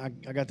 and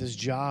I got this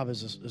job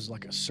as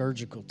like a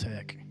surgical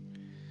tech.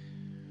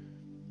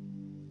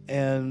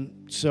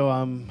 And so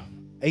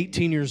I'm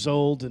 18 years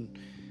old, and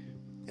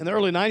in the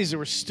early 90s, there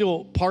were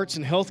still parts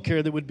in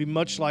healthcare that would be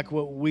much like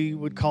what we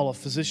would call a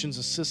physician's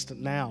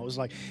assistant now. It was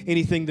like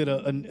anything that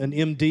an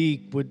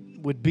MD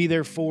would be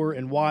there for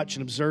and watch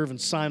and observe and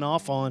sign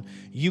off on,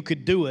 you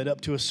could do it up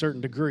to a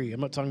certain degree.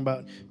 I'm not talking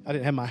about, I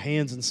didn't have my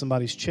hands in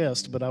somebody's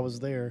chest, but I was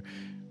there.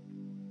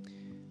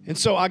 And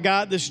so I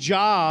got this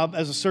job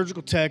as a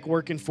surgical tech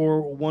working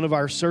for one of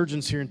our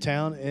surgeons here in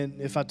town,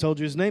 and if I told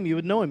you his name, you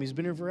would know him. He's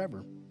been here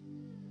forever.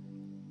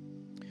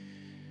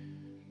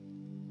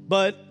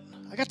 But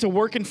I got to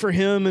working for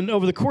him, and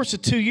over the course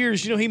of 2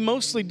 years, he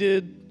mostly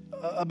did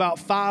about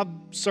 5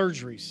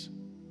 surgeries.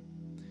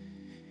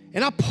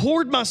 And I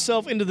poured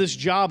myself into this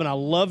job, and I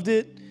loved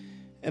it,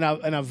 and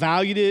I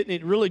valued it, and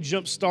it really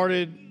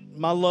jump-started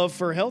my love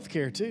for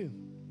healthcare too.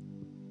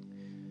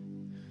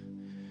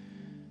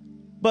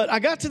 But I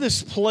got to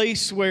this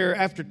place where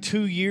after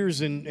 2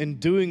 years in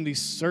doing these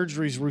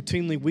surgeries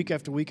routinely week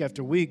after week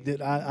after week,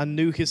 that I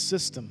knew his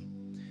system.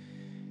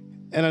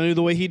 And I knew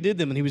the way he did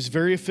them, and he was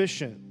very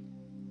efficient.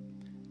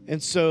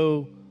 And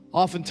so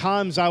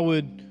oftentimes I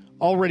would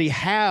already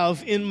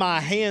have in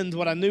my hand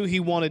what I knew he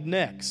wanted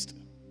next.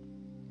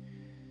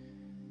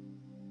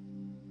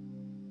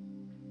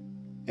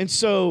 And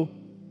so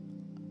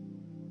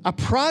I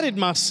prided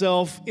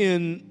myself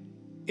in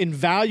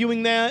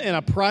valuing that, and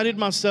I prided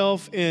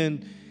myself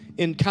in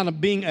kind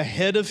of being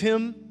ahead of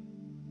him,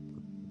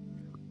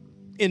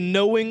 in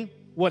knowing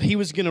what he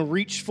was going to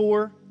reach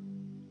for.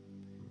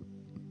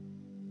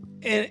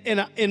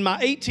 And in my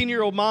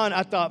 18-year-old mind,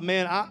 I thought,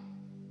 man,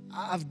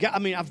 I've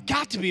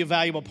got to be a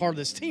valuable part of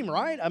this team,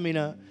 right? I mean,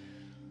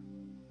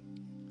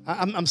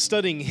 I'm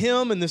studying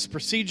him and this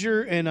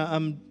procedure, and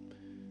I'm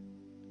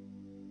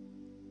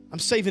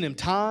saving him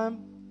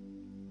time.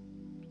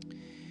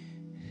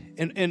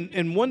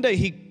 And one day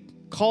he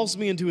calls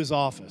me into his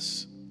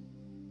office,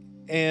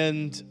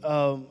 and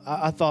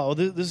I thought, well,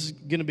 this is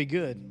going to be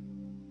good.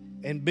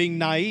 And being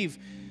naive,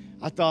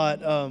 I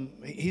thought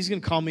he's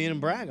going to call me in and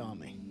brag on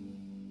me.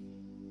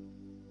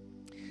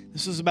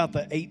 This was about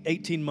the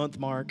 18-month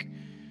mark.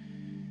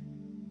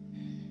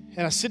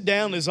 And I sit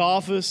down in his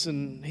office,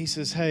 and he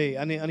says, hey,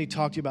 I need to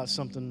talk to you about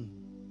something.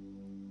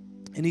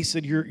 And he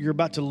said, you're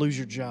about to lose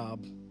your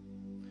job.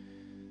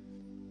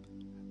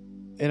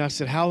 And I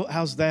said,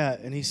 how's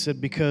that? And he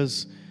said,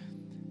 because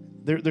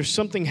there's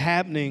something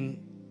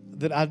happening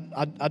that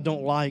I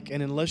don't like,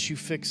 and unless you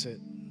fix it,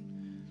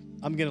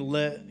 I'm going to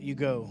let you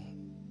go.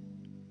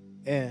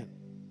 And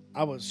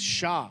I was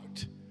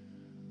shocked.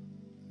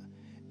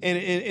 And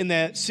in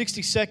that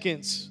 60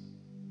 seconds,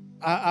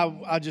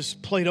 I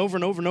just played over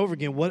and over and over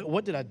again,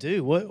 what did I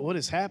do? What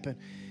has happened?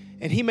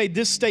 And he made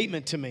this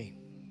statement to me.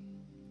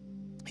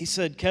 He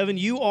said, Kevin,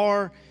 you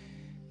are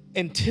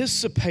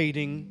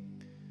anticipating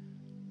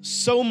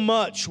so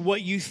much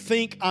what you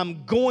think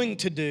I'm going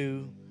to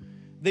do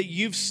that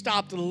you've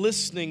stopped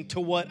listening to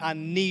what I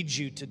need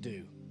you to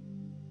do.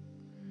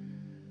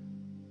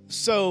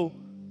 So,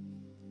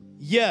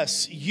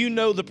 yes, you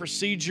know the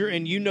procedure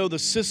and you know the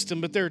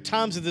system, but there are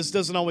times that this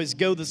doesn't always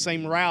go the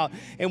same route.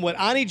 And what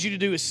I need you to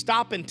do is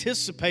stop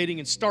anticipating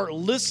and start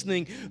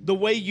listening the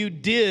way you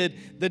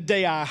did the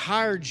day I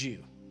hired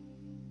you.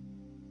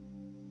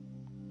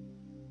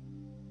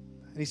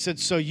 And he said,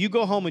 so you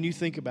go home and you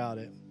think about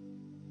it.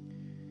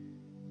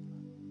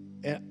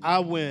 And I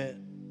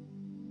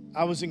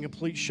was in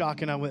complete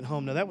shock, and I went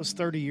home. Now, that was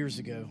 30 years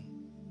ago.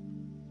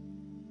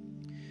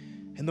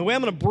 And the way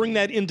I'm going to bring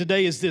that in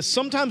today is this.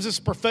 Sometimes as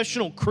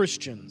professional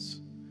Christians,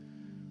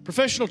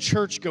 professional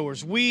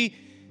churchgoers, we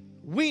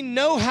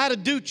know how to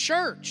do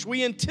church.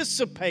 We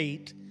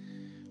anticipate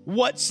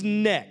what's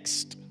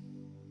next.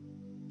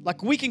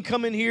 Like we can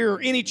come in here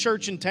or any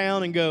church in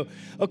town and go,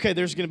 okay,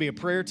 there's going to be a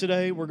prayer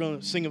today. We're going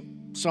to sing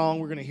a song.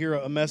 We're going to hear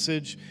a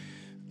message.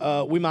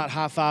 We might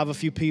high-five a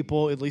few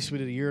people, at least we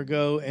did a year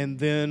ago, and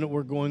then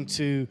we're going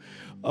to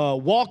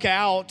walk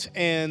out,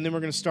 and then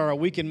we're going to start our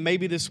week. And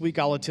maybe this week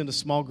I'll attend a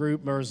small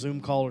group or a Zoom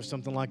call or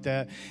something like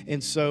that.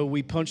 And so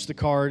we punch the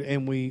card,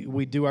 and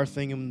we do our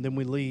thing, and then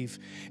we leave.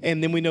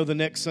 And then we know the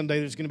next Sunday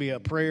there's going to be a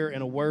prayer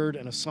and a word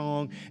and a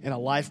song and a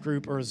life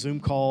group or a Zoom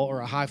call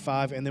or a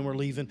high-five, and then we're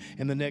leaving,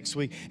 and the next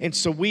week. And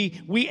so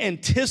we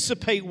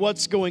anticipate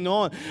what's going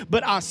on.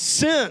 But I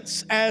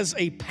sense as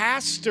a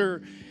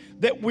pastor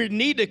that we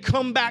need to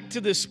come back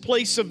to this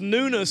place of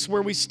newness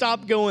where we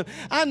stop going,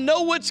 I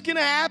know what's going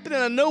to happen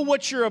and I know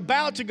what you're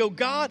about to go,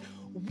 God,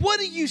 what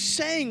are you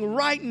saying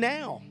right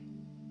now?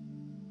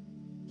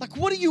 Like,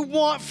 what do you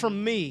want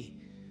from me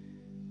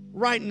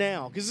right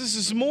now? Because this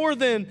is more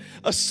than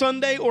a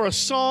Sunday or a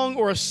song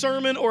or a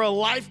sermon or a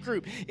life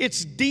group.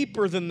 It's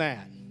deeper than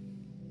that.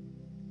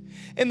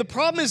 And the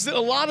problem is that a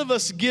lot of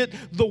us get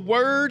the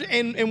word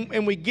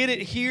and we get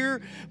it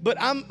here, but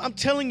I'm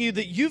telling you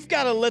that you've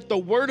got to let the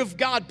word of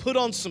God put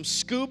on some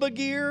scuba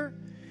gear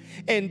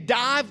and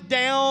dive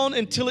down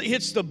until it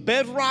hits the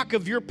bedrock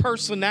of your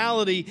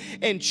personality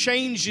and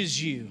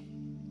changes you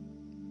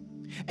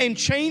and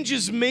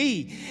changes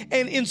me.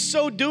 And in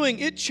so doing,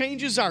 it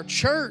changes our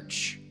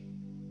church.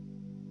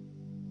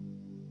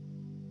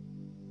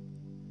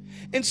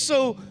 And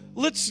so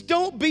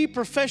don't be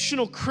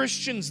professional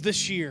Christians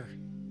this year.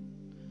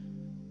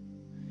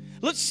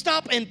 Let's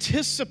stop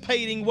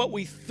anticipating what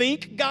we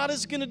think God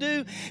is going to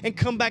do and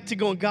come back to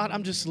going, God,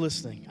 I'm just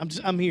listening.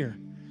 I'm here.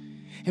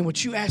 And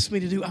what you asked me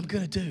to do, I'm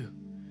going to do.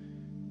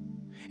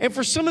 And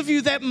for some of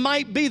you, that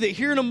might be that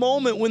here in a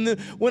moment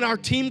when our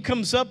team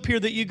comes up here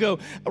that you go,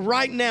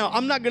 right now,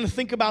 I'm not going to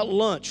think about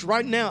lunch.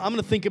 Right now, I'm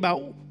going to think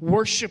about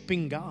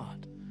worshiping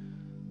God.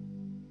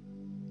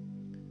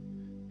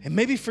 And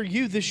maybe for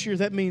you this year,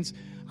 that means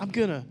I'm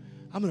going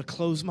to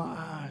close my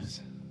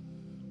eyes.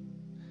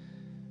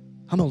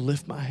 I'm going to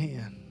lift my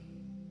hand.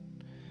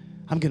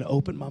 I'm going to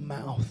open my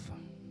mouth.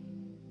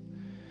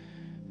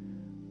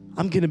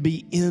 I'm going to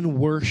be in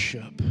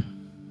worship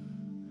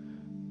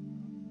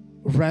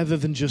rather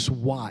than just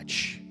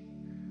watch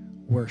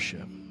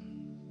worship.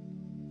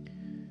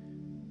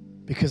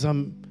 Because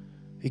I'm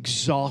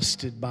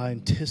exhausted by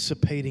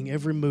anticipating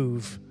every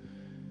move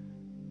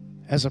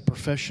as a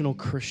professional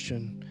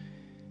Christian.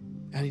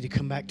 I need to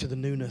come back to the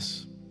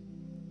newness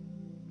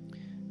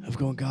of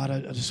going, God,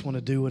 I just want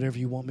to do whatever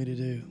you want me to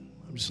do.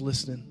 I'm just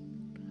listening.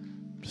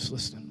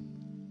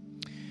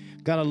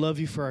 God, I love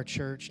you for our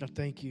church, and I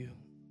thank you